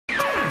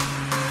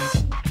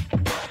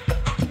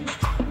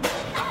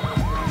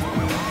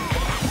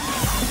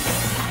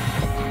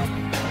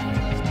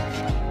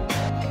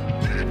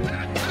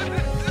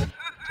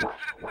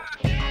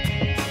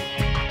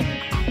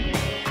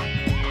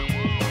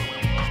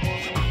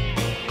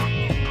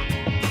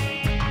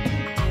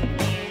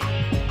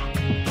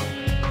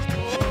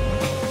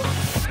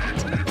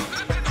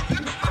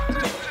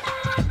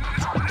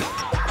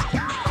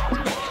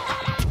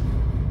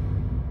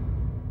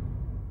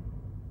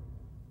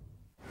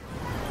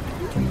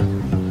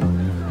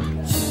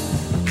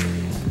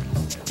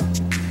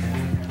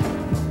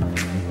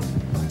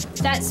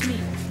That's me,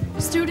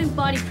 student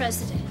body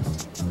president.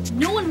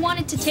 No one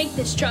wanted to take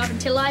this job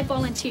until I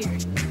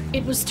volunteered.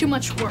 It was too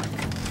much work.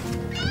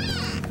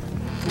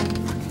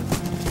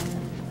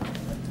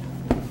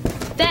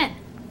 Then,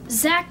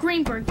 Zack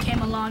Greenberg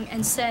came along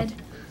and said,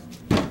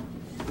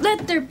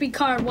 let there be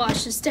car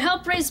washes to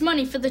help raise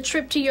money for the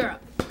trip to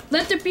Europe.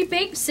 Let there be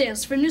bake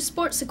sales for new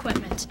sports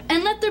equipment.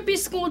 And let there be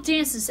school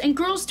dances and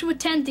girls to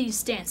attend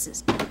these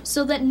dances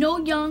so that no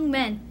young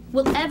men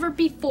will ever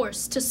be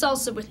forced to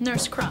salsa with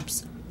Nurse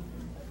Crumps.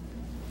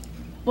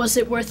 Was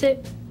it worth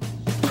it?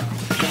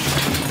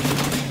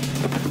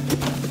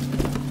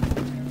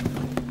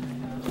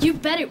 You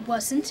bet it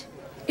wasn't.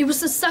 It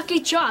was a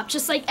sucky job,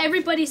 just like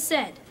everybody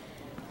said.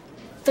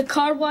 The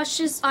car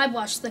washes, I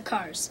washed the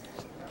cars.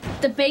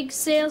 The bake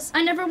sales,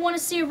 I never want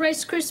to see a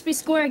Rice Krispie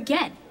square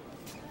again.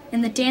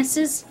 And the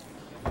dances,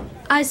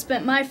 I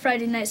spent my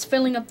Friday nights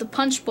filling up the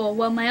punch bowl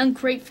while my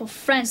ungrateful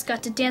friends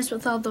got to dance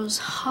with all those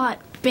hot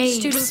babes.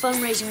 Student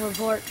fundraising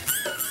report.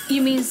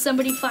 You mean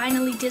somebody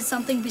finally did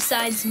something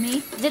besides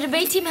me? The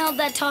debate team held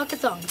that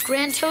talkathon.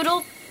 Grand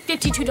total,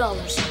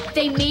 $52.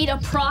 They made a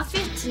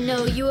profit?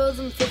 No, you owe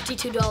them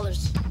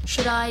 $52.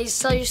 Should I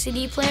sell your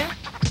CD player?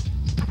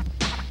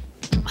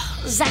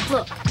 Zack,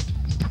 look.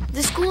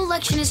 The school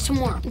election is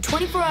tomorrow. In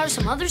 24 hours,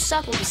 some other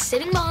suck will be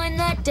sitting behind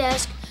that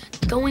desk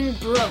going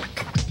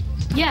broke.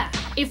 Yeah,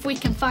 if we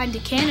can find a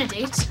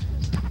candidate.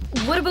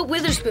 What about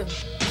Witherspoon?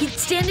 He'd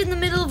stand in the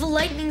middle of a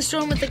lightning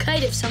storm with a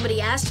kite if somebody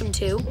asked him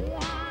to.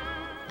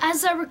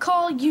 As I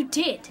recall, you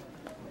did.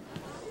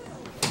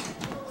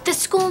 The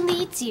school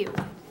needs you.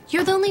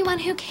 You're the only one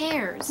who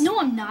cares. No,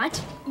 I'm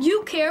not.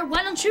 You care.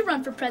 Why don't you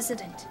run for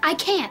president? I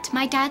can't.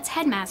 My dad's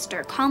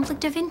headmaster.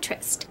 Conflict of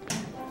interest.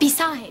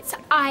 Besides,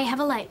 I have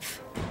a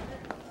life.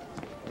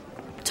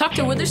 Talk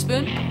to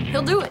Witherspoon.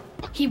 He'll do it.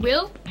 He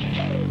will?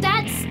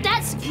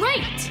 That's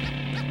great.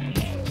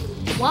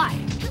 Why?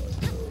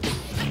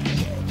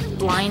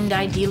 Blind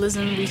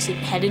idealism, recent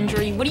head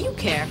injury. What do you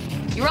care?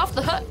 You're off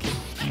the hook.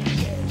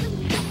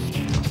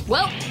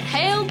 Well,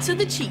 hail to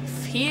the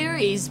chief. Here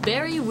is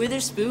Barry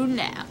Witherspoon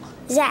now.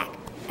 Zack,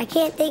 I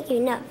can't thank you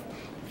enough.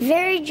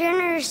 Very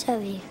generous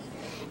of you.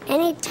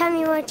 Anytime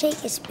you want to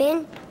take a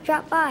spin,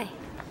 drop by.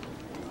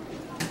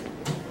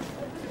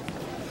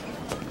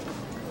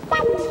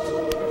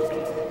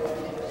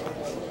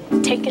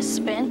 Take a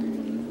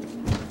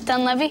spin?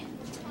 Dunleavy?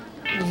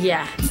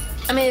 Yeah.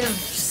 I may have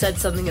said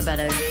something about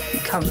a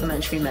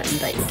complimentary mountain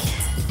bike.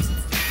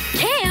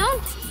 Cam!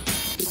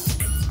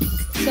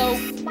 So,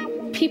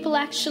 people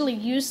actually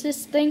use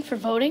this thing for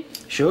voting?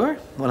 Sure.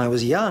 When I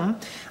was young,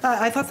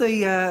 I thought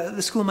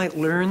the school might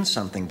learn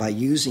something by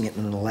using it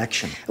in an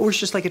election. It works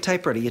just like a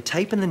typewriter. You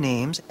type in the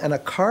names, and a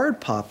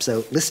card pops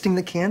out listing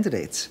the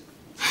candidates.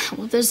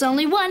 Well, there's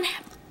only one.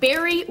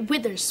 Barry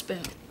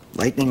Witherspoon.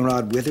 Lightning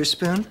Rod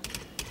Witherspoon?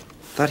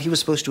 Thought he was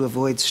supposed to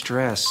avoid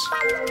stress.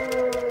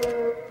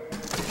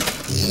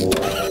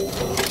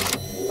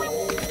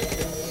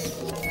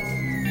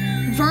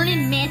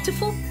 Vernon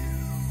Mantible?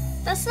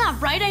 That's not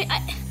right.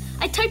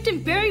 I typed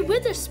in Barry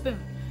Witherspoon.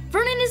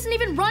 Vernon isn't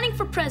even running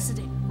for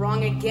president.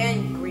 Wrong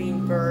again,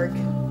 Greenberg.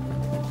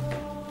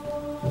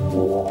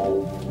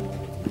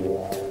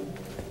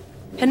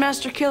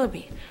 Headmaster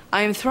Killerby,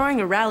 I am throwing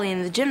a rally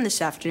in the gym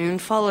this afternoon,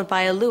 followed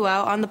by a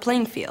luau on the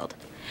playing field.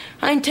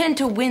 I intend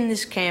to win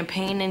this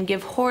campaign and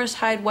give Horace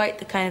Hyde White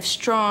the kind of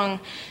strong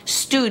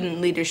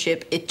student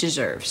leadership it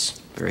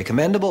deserves. Very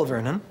commendable,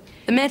 Vernon.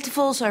 The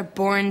Mantifuls are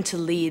born to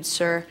lead,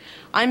 sir.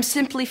 I'm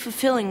simply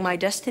fulfilling my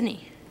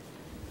destiny.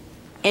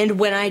 And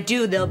when I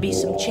do, there'll be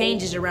some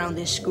changes around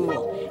this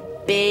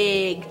school.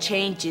 Big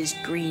changes,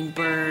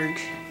 Greenberg.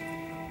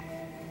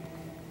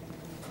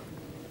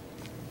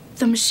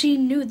 The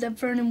machine knew that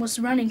Vernon was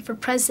running for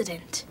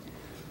president.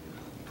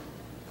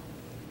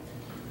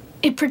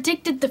 It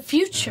predicted the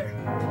future.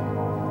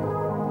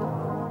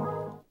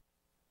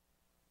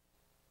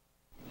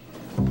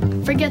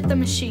 Forget the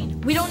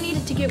machine. We don't need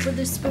it to get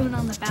Witherspoon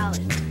on the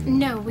ballot.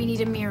 No, we need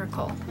a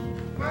miracle.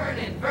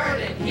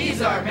 Vernon,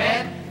 he's our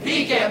man.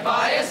 He can't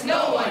buy us,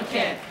 no one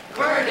can.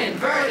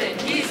 Vernon,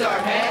 he's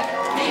our man.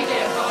 He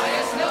can't buy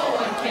us, no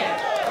one can.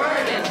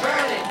 Vernon,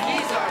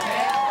 he's our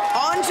man.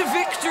 On to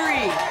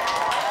victory!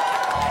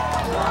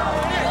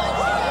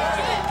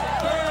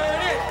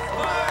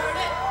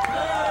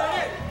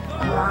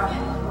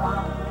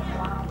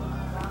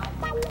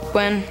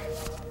 Gwen,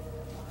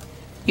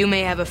 you may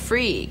have a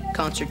free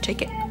concert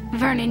ticket.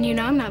 Vernon, you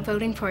know I'm not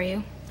voting for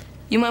you.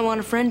 You might want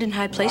a friend in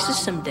high places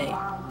someday.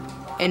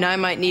 And I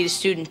might need a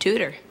student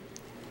tutor.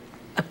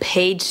 A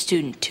paid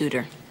student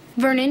tutor.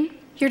 Vernon,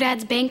 your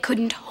dad's bank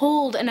couldn't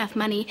hold enough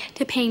money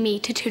to pay me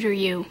to tutor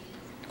you.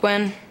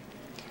 Gwen,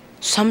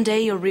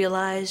 someday you'll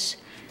realize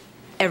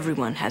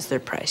everyone has their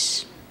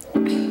price.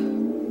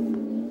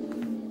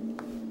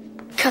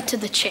 Cut to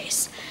the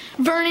chase.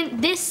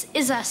 Vernon, this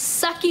is a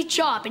sucky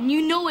job, and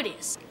you know it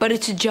is. But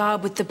it's a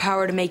job with the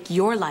power to make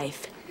your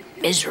life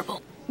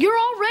miserable. You're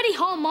already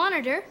hall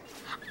monitor.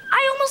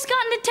 I almost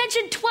got an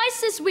attention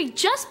twice this week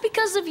just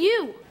because of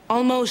you.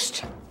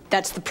 Almost.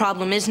 That's the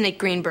problem, isn't it,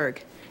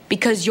 Greenberg?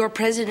 Because you're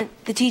president,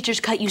 the teachers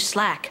cut you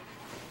slack.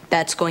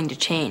 That's going to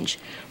change.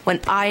 When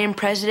I am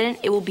president,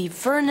 it will be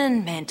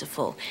Vernon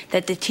Mantifull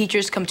that the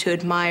teachers come to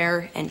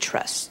admire and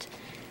trust.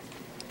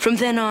 From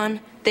then on,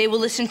 they will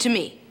listen to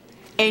me,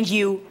 and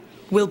you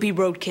will be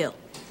roadkill.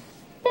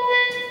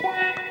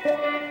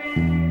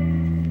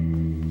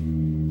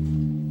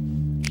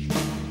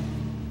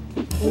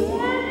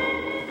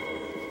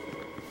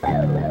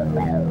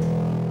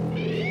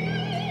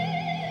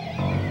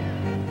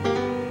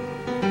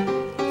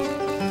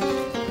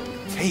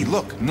 Hey,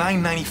 look,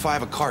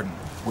 $9.95 a carton.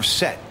 We're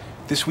set.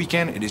 This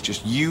weekend, it is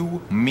just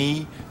you,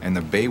 me, and the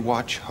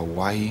Baywatch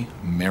Hawaii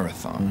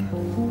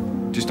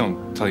Marathon. Just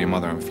don't tell your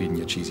mother I'm feeding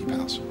you cheesy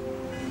pals.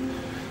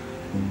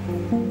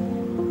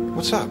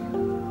 What's up?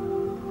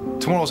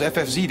 Tomorrow's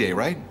FFZ day,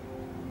 right?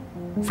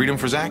 Freedom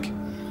for Zack?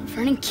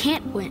 Vernon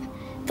can't win.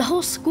 The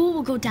whole school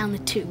will go down the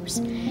tubes.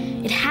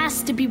 It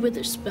has to be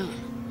Witherspoon.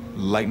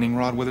 Lightning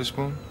Rod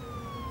Witherspoon?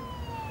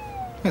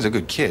 He's a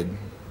good kid.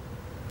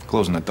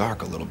 Glows in the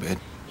dark a little bit.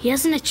 He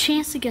hasn't a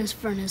chance against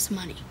Vernon's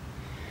money.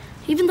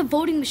 Even the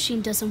voting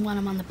machine doesn't want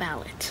him on the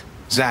ballot.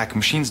 Zack,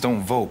 machines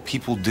don't vote.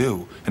 People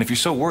do. And if you're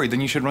so worried, then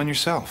you should run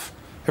yourself.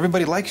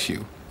 Everybody likes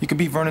you. You could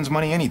beat Vernon's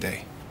money any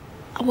day.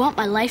 I want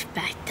my life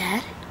back,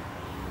 Dad.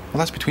 Well,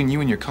 that's between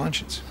you and your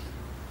conscience.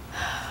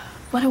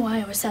 Why do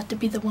I always have to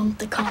be the one with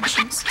the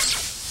conscience?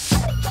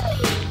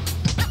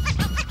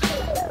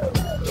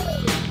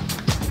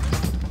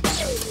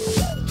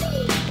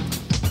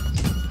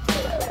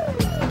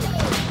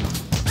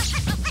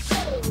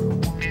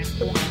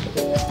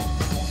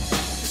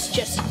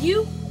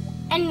 You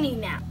and me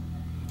now.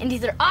 And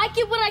either I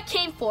get what I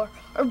came for,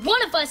 or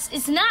one of us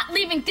is not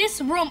leaving this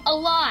room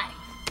alive.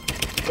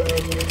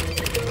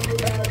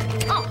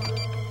 Oh,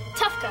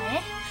 tough guy,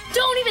 eh?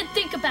 Don't even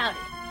think about it.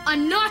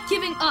 I'm not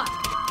giving up.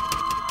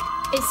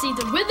 It's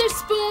either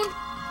Witherspoon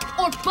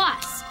or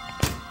bust.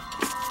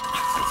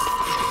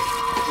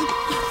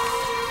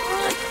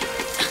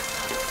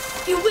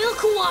 You will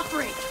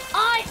cooperate.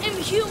 I am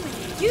human.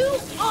 You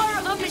are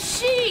a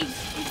machine.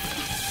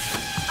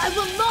 I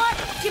will not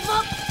give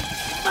up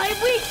my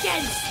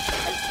weekends.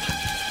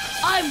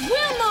 I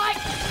will not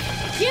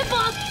give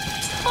up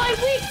my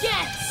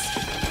weekends.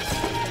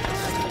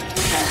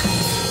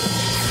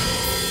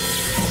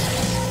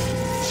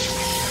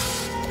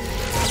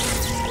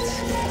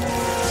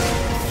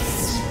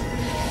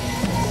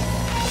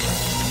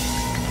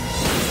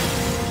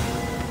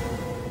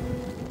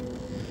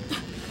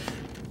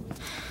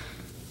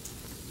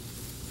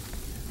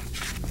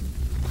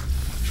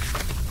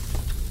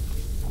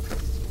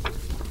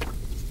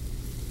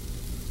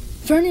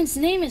 Vernon's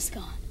name is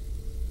gone.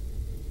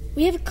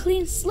 We have a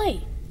clean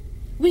slate.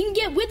 We can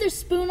get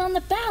Witherspoon on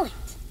the ballot.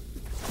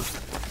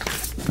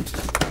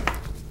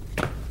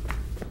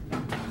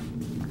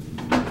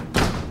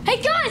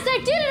 Hey guys, I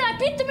did it! I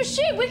beat the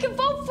machine! We can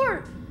vote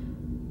for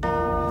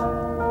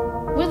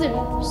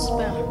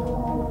Witherspoon.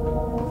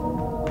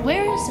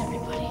 Where is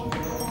everybody?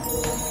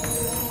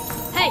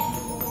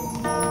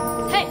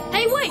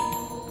 Hey, wait!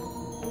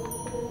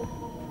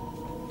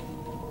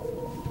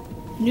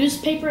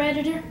 Newspaper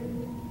editor?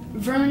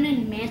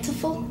 Vernon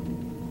Mantifull?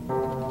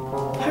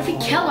 Harvey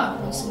Kellogg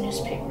runs the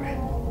newspaper.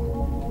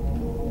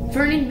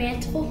 Vernon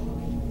Mantifull?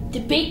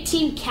 Debate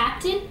team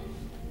captain?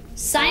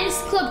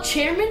 Science club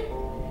chairman?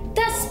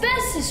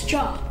 That's his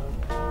job.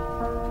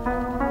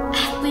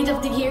 Athlete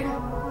of the year?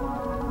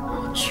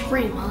 Oh,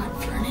 dream on,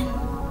 Vernon.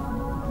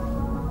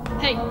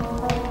 Hey!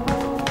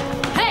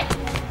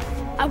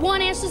 I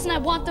want answers and I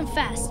want them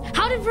fast.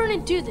 How did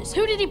Vernon do this?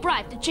 Who did he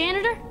bribe? The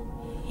janitor?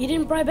 He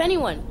didn't bribe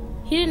anyone.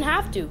 He didn't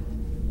have to.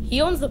 He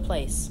owns the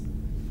place.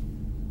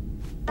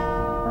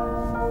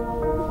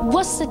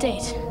 What's the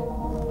date?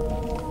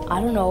 I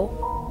don't know.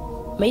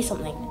 May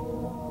something.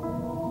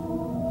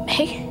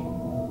 May?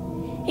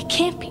 It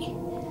can't be.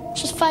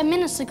 Just 5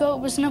 minutes ago,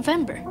 it was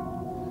November.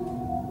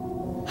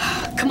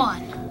 Come on.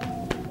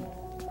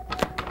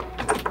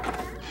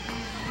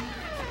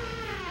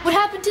 What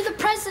happened to the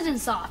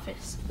president's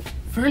office?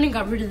 Vernon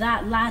got rid of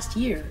that last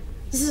year.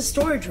 This is a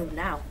storage room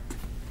now.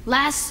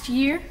 Last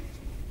year?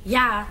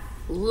 Yeah,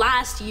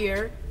 last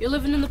year. You're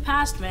living in the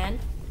past, man.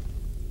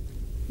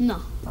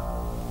 No.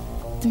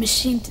 The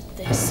machine did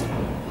this.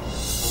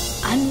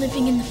 I'm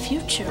living in the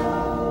future.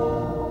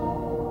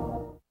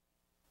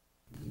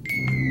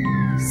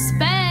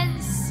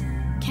 Spence!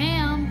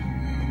 Cam!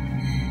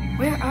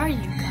 Where are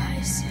you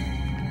guys?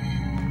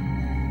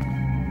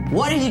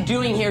 What are you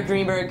doing here,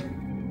 Greenberg?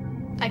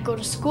 I go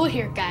to school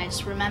here,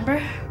 guys,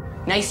 remember?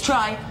 Nice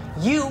try.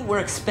 You were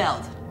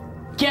expelled.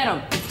 Get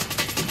him!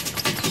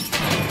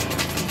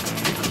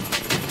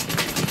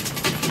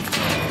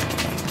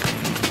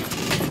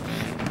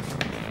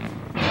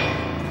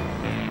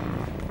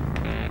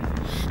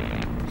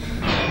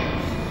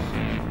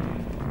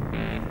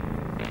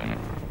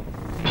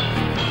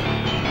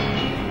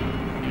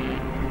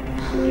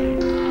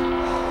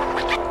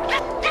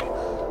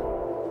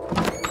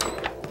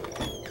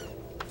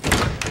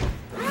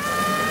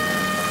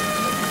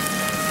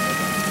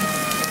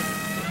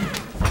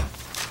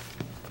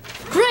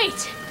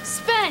 Great!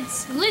 Spence!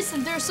 Spence,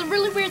 listen, there are some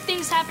really weird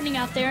things happening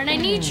out there, and I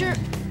need your...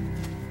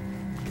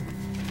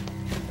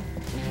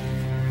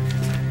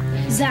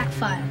 Zack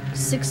file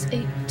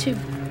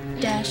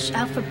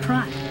 682-Alpha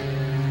Prime.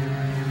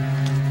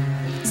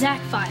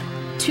 Zack file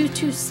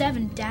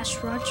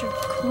 227-Roger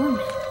Corman.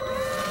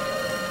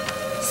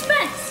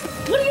 Spence,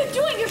 what are you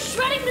doing? You're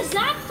shredding the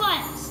Zack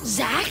files.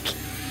 Zack?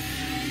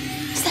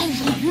 Is that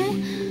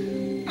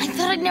you? I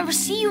thought I'd never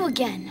see you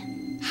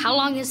again. How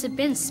long has it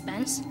been,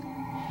 Spence?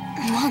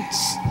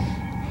 Months.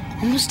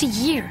 Almost a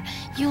year.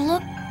 You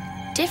look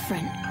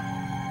different.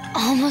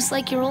 Almost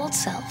like your old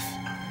self.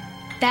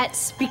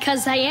 That's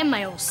because I am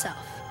my old self.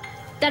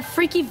 That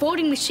freaky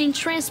voting machine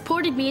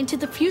transported me into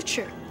the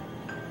future.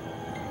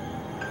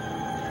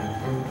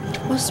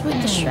 What's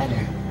with the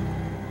shredder?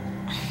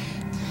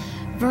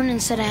 Vernon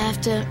said I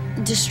have to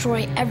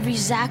destroy every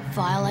Zack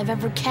file I've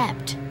ever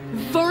kept.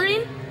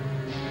 Vernon?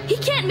 He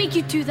can't make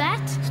you do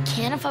that. He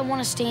can if I want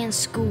to stay in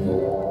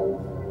school.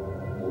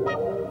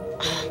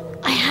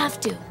 I have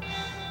to.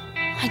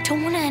 I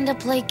don't want to end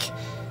up like...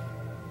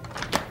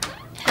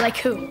 Like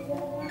who?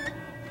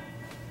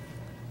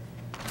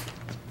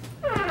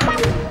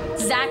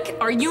 Zack,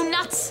 are you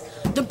nuts?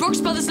 The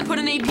Brooks brothers have put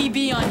an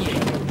APB on you.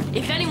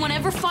 If anyone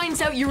ever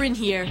finds out you're in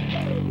here...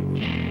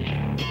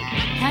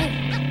 Hey,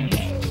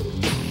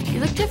 you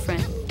look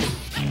different.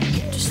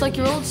 Just like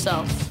your old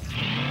self.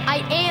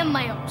 I am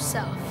my old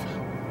self.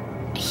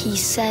 He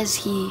says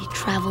he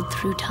traveled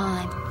through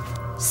time.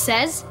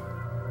 Says?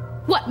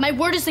 What, my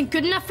word isn't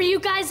good enough for you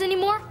guys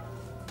anymore?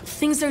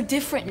 Things are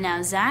different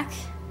now, Zack.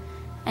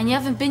 And you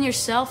haven't been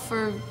yourself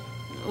for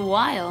a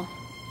while.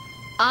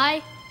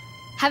 I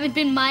haven't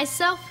been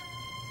myself?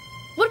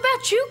 What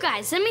about you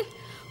guys? I mean,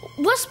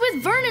 what's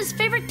with Vernon's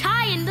favorite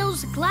tie and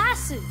those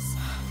glasses?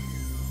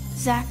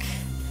 Zack,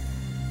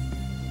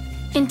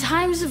 in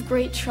times of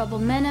great trouble,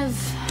 men of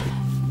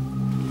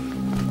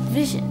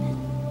vision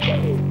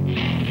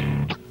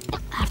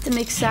have to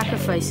make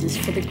sacrifices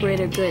for the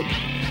greater good.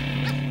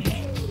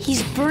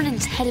 He's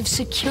Vernon's head of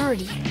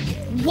security.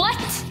 What?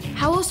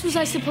 How else was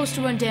I supposed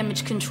to run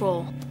damage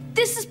control?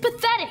 This is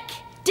pathetic.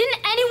 Didn't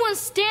anyone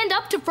stand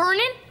up to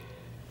Vernon?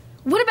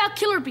 What about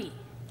Killer Bee?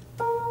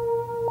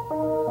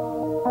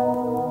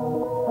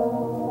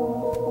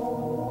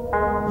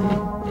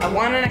 I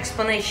want an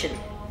explanation.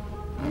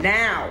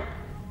 Now.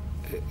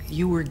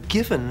 You were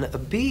given a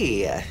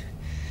B. I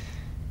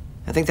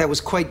think that was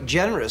quite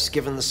generous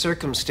given the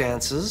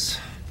circumstances.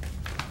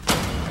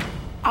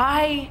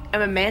 I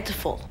am a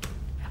mantifull.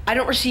 I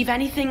don't receive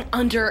anything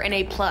under an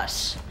A+.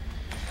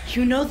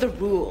 You know the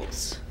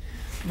rules.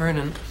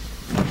 Vernon,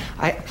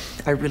 I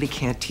really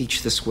can't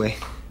teach this way.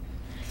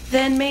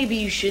 Then maybe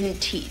you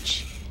shouldn't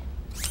teach.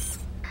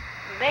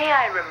 May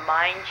I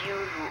remind you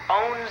who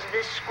owns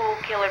this school,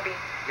 Killer Bee?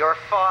 Your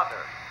father.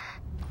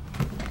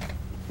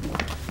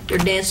 You're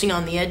dancing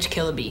on the edge,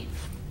 Killer Bee.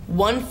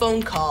 One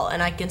phone call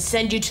and I can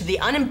send you to the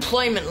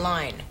unemployment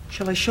line.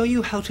 Shall I show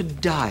you how to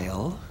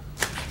dial?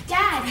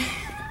 Dad!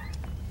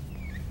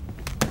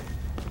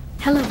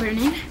 Hello,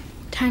 Vernon.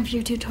 Time for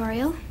your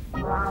tutorial.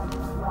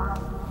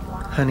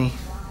 Honey,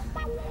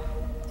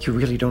 you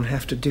really don't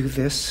have to do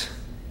this.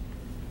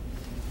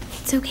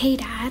 It's okay,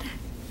 Dad.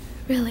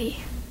 Really.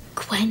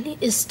 Gwen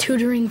is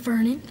tutoring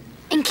Vernon?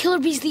 And Killer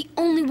Bee's the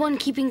only one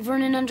keeping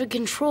Vernon under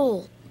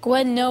control.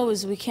 Gwen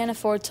knows we can't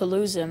afford to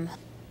lose him.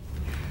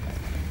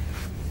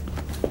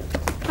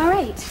 All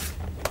right.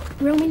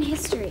 Roman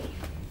history.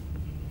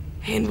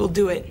 And we'll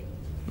do it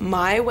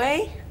my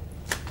way?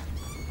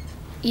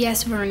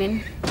 Yes,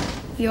 Vernon.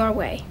 Your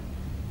way.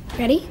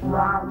 Ready?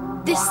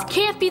 This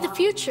can't be the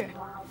future.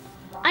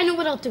 I know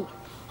what I'll do.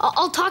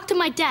 I'll talk to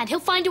my dad. He'll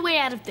find a way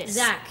out of this.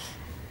 Zack,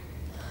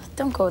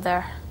 don't go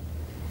there.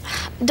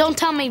 Don't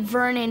tell me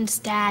Vernon's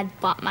dad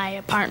bought my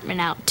apartment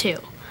out, too.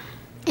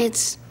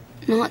 It's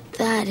not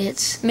that,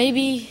 it's...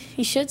 Maybe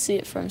he should see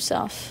it for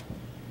himself.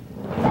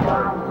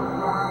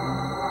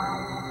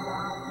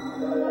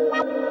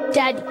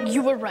 Dad,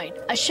 you were right.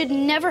 I should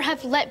never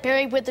have let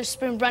Barry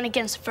Witherspoon run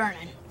against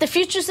Vernon. The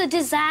future's a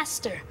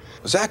disaster.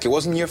 Zack, it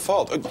wasn't your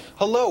fault.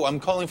 Hello, I'm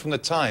calling from the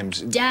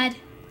Times. Dad,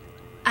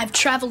 I've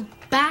traveled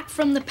back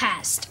from the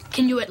past.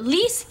 Can you at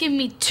least give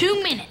me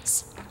 2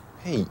 minutes?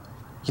 Hey,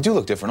 you do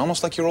look different,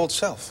 almost like your old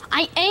self.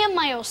 I am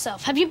my old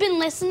self. Have you been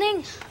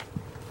listening?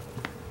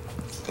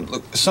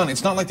 Look, son,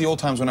 it's not like the old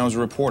times when I was a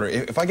reporter.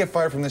 If I get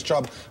fired from this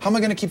job, how am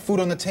I going to keep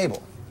food on the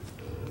table?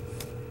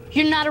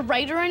 You're not a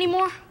writer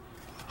anymore?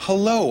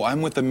 Hello,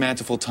 I'm with the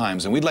Mantifull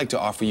Times, and we'd like to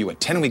offer you a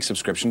 10-week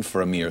subscription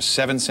for a mere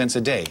 7 cents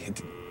a day.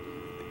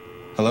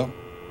 Hello?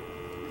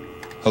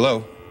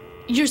 Hello?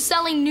 You're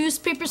selling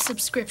newspaper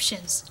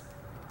subscriptions.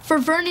 For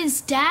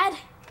Vernon's dad?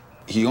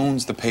 He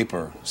owns the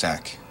paper,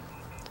 Zack.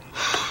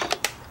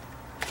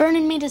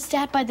 Vernon made his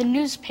dad buy the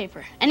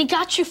newspaper, and he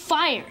got you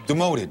fired.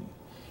 Demoted.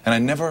 And I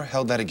never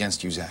held that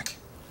against you, Zack.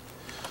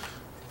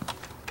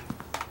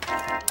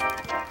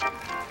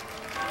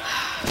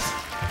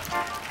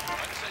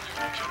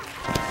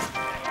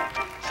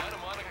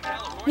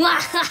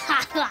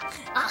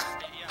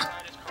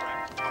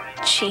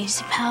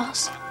 Cheesy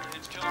pals.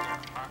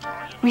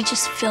 We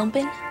just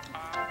filming?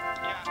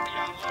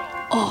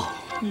 Oh,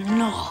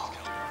 no.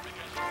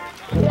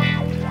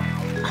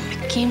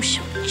 I'm a game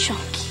show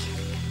junkie.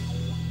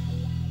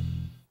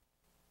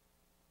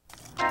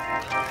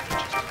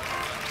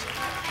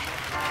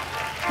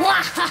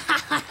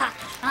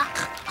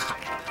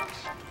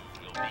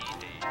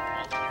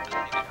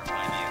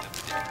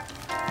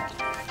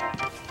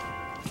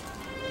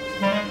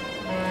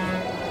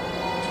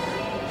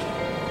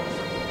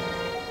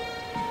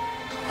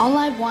 All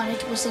I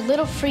wanted was a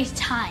little free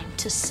time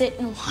to sit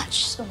and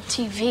watch some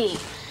TV.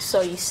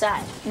 So you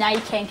sat. Now you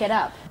can't get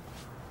up.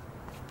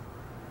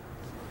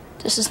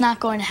 This is not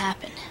going to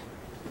happen.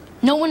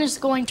 No one is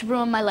going to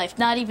ruin my life,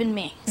 not even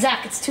me.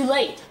 Zack, it's too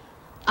late.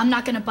 I'm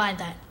not going to buy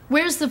that.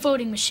 Where's the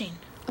voting machine?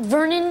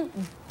 Vernon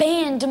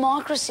banned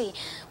democracy.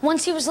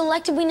 Once he was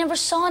elected, we never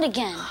saw it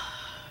again.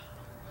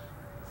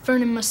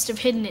 Vernon must have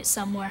hidden it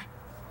somewhere.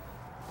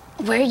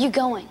 Where are you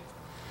going?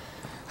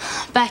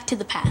 Back to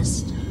the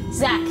past.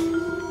 Zack,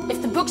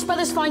 if the Brooks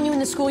brothers find you in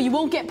the school, you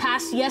won't get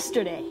past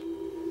yesterday.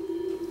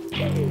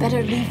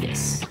 Better leave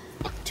this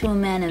to a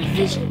man of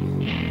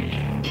vision.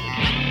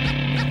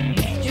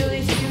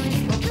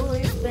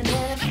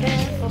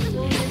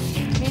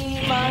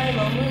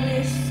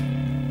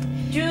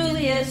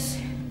 Julius.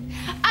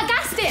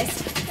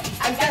 Augustus!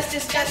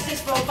 Augustus,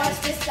 Justus,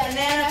 Robustus,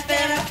 Banana,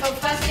 Fana,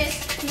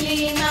 Robustus,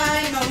 me,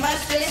 mine,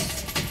 Momustus.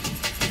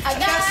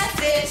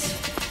 Augustus.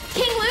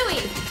 King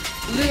Louis!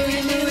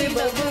 Louis, Louis,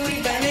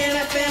 Bobooey,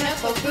 Banana, Fana,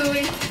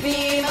 Bobooey,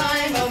 me,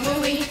 mine,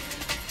 Momooey.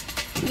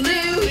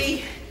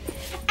 Louis.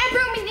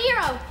 Emperor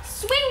Nero!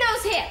 Swing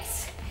those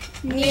hips!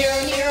 Nero,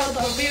 Nero,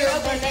 Bobiro,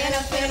 Banana,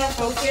 Fana,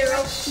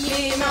 Bobiro,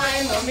 me,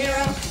 mine,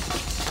 Momiro.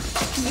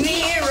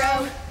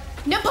 Nero.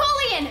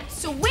 Napoleon!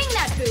 Swing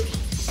that booty!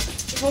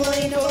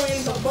 Napoleon,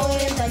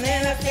 Napoleon,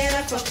 Banana,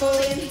 Fana,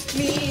 Napoleon,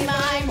 me,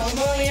 mine,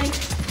 Momoleon.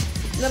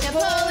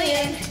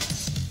 Napoleon.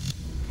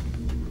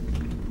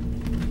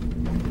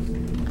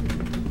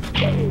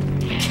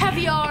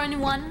 Caviar,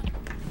 anyone?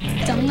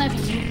 Don't let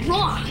you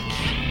rock.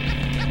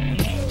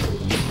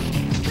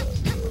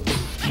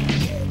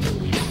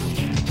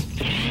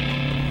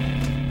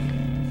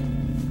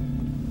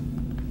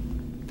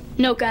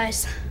 No,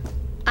 guys.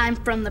 I'm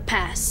from the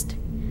past.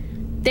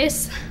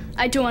 This,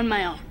 I do on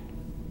my own.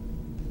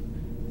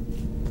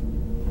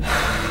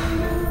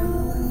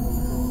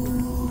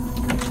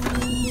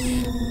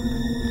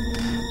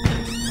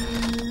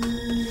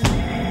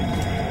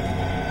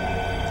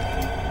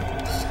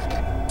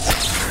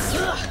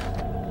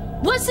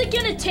 What's it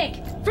gonna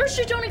take? First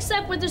you don't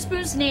accept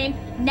Witherspoon's name,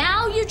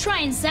 now you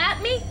try and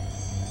zap me?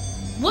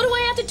 What do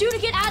I have to do to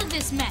get out of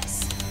this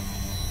mess?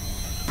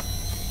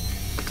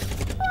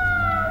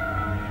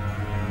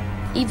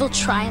 Evil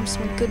triumphs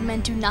when good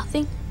men do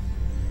nothing?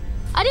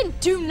 I didn't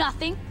do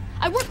nothing.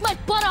 I worked my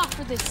butt off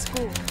for this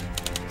school.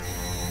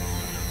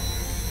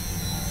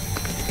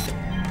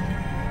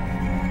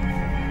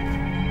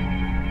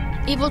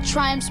 Evil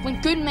triumphs when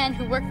good men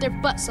who work their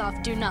butts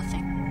off do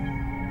nothing.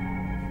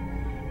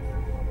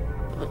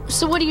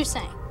 So what are you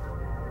saying?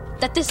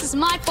 That this is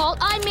my fault?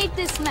 I made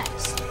this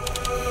mess.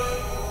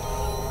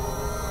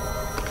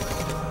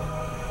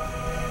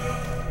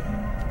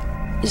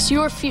 It's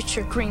your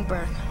future,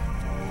 Greenberg.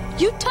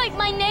 You typed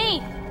my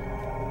name.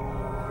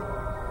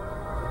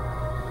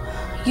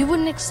 You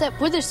wouldn't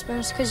accept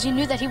Witherspoon's because you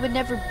knew that he would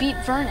never beat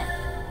Vernon.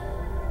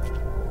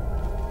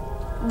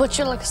 But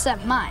you'll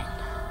accept mine,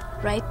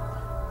 right?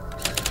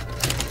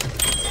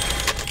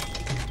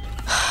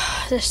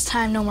 This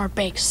time, no more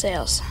bake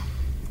sales.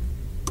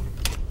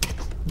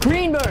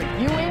 Greenberg,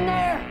 you in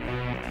there?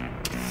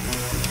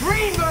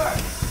 Greenberg!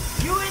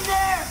 You in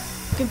there?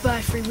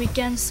 Goodbye, free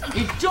weekends.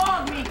 You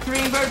dog me,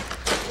 Greenberg!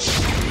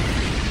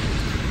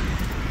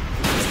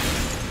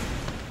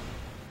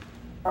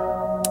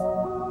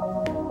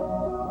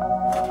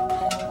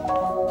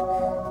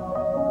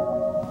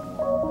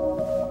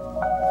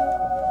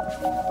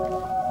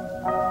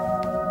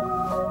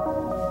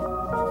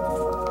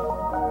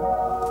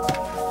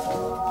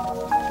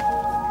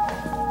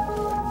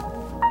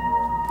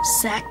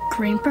 Zack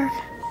Greenberg?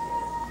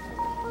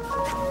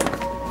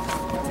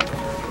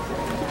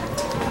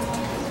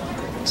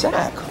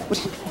 Zack, what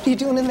are you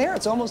doing in there?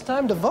 It's almost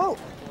time to vote.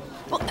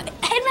 Well,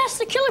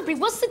 Headmaster Killerby,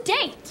 what's the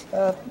date?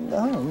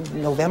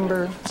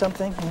 November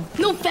something.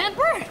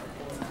 November?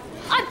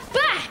 I'm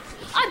back!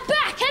 I'm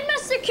back!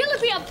 Headmaster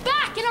Killerby, I'm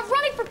back! And I'm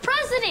running for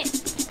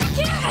president!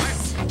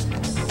 Yes!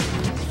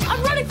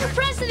 I'm running for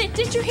president!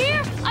 Did you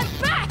hear? I'm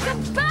back!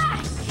 I'm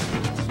back!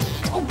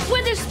 Oh,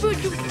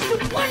 Witherspoon, you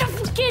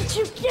wonderful kid!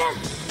 You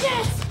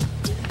yes!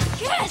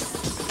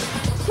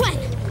 Gwen,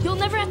 you'll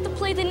never have to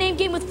play the name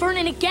game with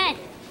Vernon again.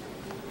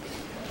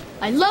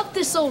 I love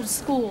this old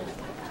school.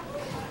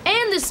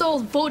 And this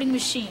old voting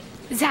machine.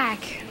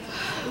 Zack,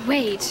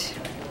 wait.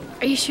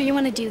 Are you sure you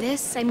want to do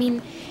this? I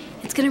mean,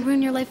 it's gonna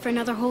ruin your life for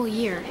another whole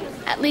year.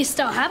 At least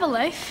I'll have a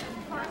life.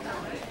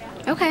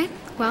 Okay,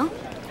 well,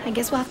 I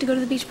guess we'll have to go to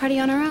the beach party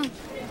on our own.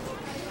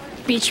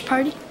 Beach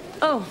party?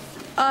 Oh,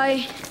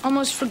 I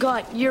almost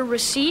forgot your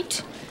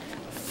receipt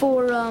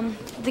for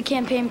the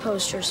campaign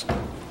posters.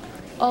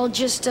 I'll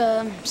just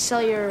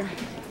sell your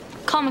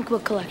comic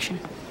book collection.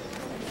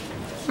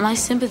 My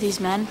sympathies,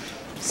 man.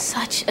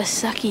 Such a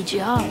sucky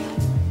job.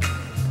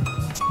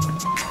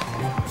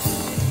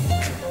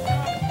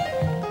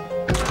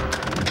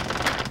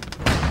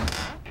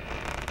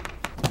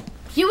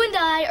 You and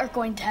I are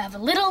going to have a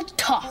little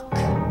talk.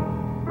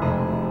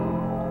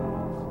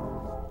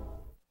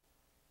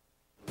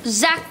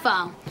 Zack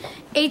file,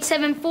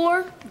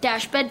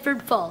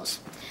 874-Bedford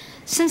Falls.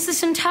 Since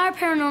this entire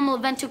paranormal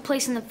event took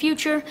place in the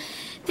future,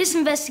 this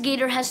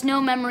investigator has no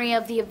memory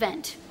of the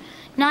event.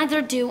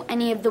 Neither do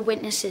any of the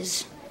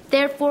witnesses.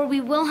 Therefore, we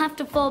will have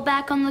to fall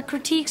back on the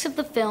critiques of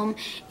the film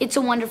It's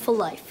a Wonderful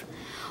Life,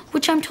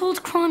 which I'm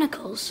told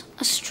chronicles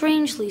a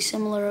strangely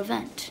similar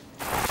event.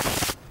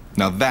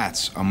 Now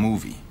that's a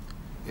movie.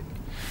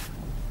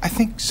 I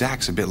think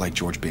Zack's a bit like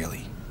George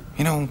Bailey.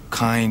 You know,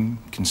 kind,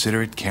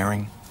 considerate,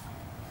 caring.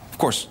 Of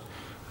course,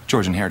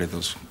 George inherited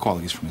those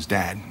qualities from his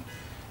dad.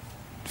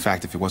 In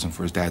fact, if it wasn't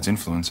for his dad's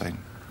influence, I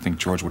think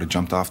George would have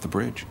jumped off the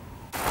bridge.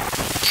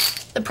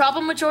 The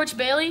problem with George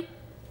Bailey?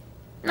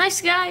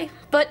 Nice guy,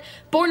 but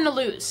born to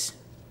lose.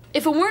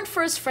 If it weren't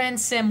for his friend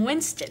Sam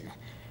Winston,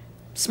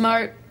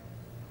 smart,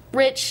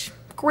 rich,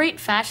 great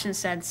fashion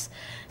sense,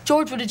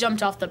 George would have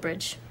jumped off the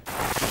bridge.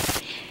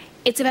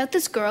 It's about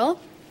this girl,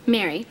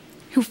 Mary,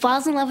 who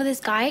falls in love with this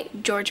guy,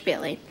 George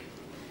Bailey.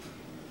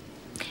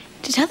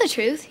 To tell the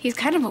truth, he's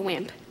kind of a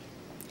wimp.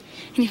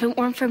 And if it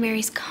weren't for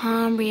Mary's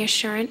calm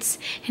reassurance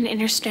and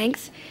inner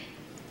strength,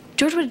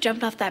 George would have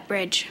jumped off that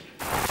bridge.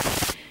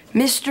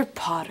 Mr.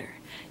 Potter,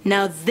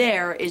 now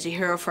there is a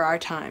hero for our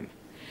time.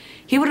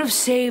 He would have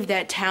saved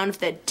that town if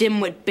that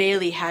dimwit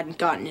Bailey hadn't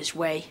gotten his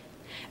way.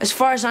 As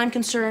far as I'm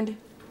concerned,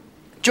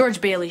 George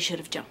Bailey should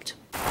have jumped.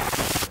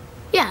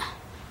 Yeah,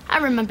 I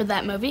remember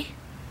that movie.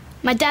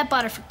 My dad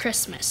bought it for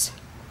Christmas.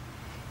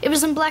 It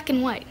was in black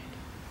and white.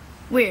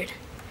 Weird.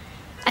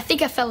 I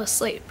think I fell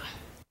asleep.